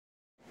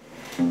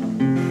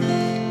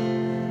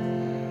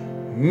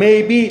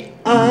Maybe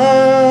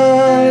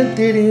I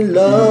didn't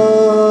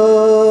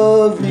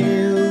love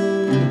you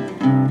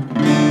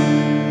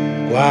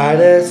quite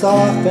as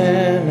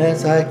often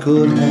as I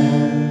could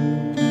have.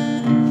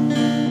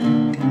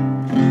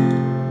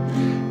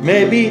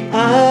 Maybe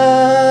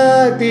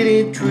I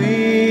didn't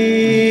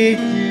treat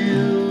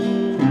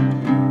you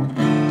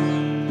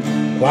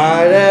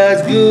quite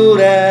as good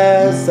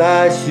as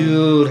I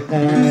should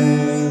have.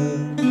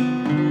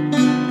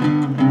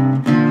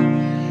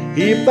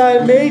 If I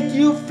make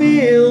you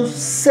feel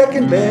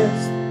second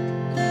best,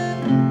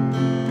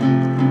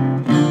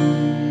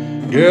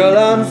 girl,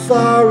 I'm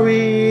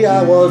sorry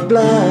I was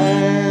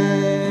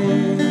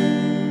blind.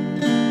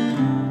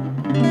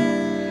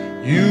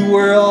 You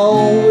were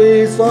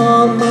always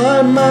on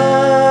my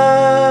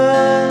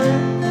mind.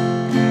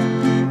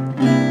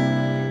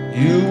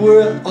 You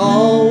were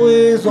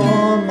always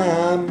on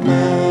my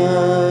mind.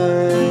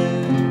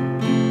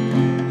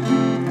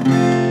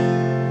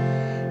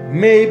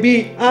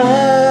 Maybe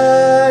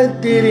I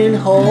didn't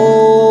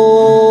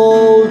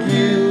hold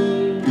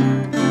you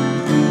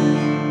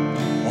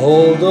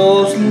all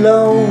those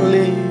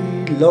lonely,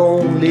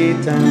 lonely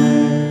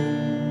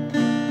times.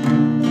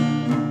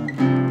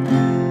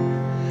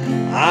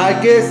 I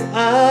guess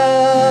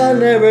I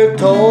never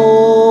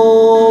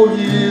told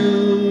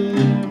you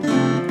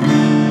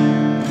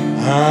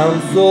I'm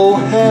so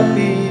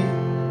happy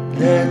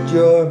that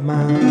you're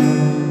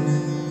mine.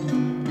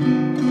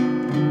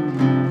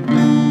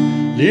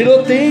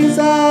 Little things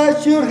I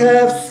should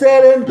have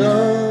said and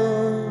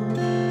done,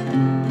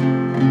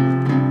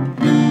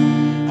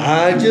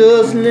 I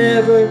just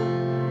never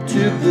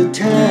took the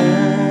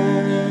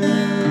time.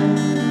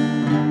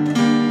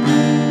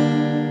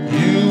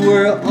 You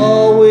were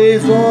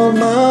always on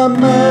my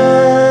mind.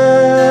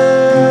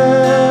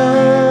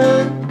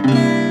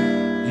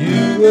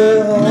 You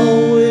were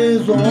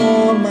always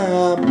on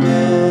my mind.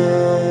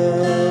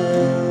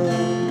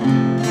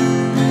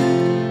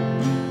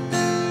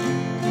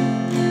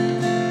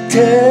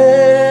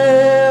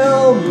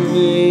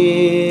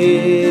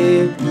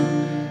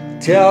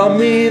 Tell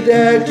me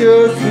that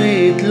your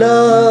sweet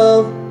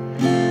love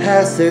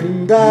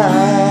hasn't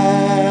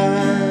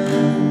died.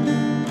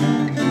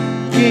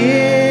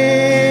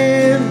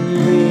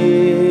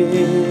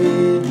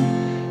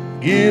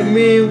 Give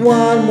me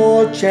one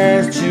more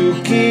chance to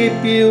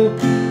keep you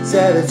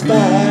satisfied.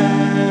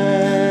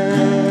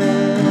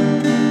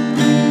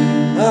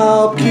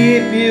 I'll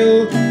keep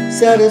you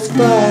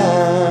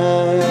satisfied.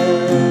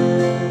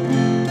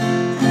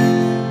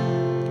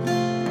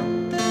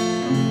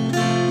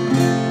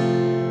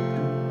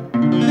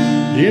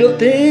 Little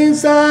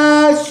things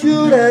I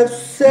should have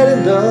said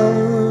and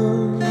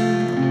done,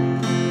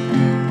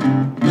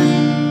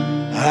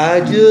 I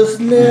just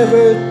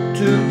never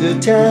took the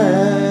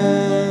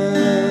time.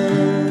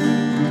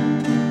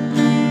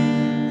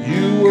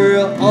 You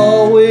were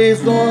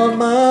always on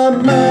my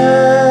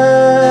mind.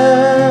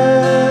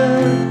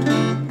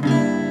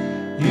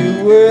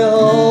 You were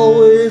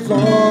always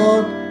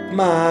on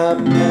my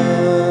mind.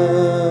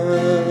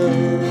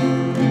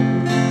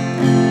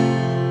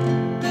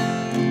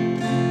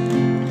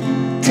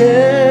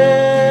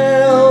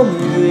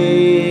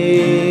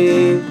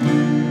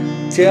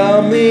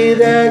 Tell me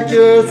that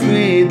your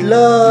sweet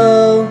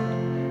love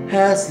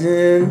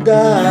hasn't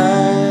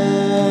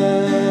died.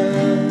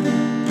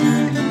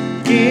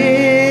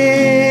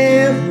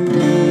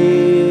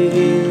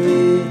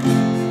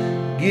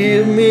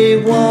 Give me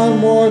one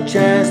more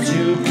chance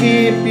to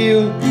keep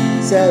you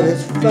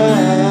satisfied.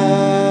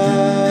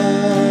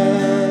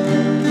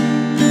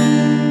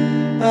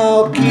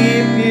 I'll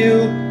keep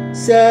you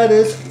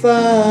satisfied.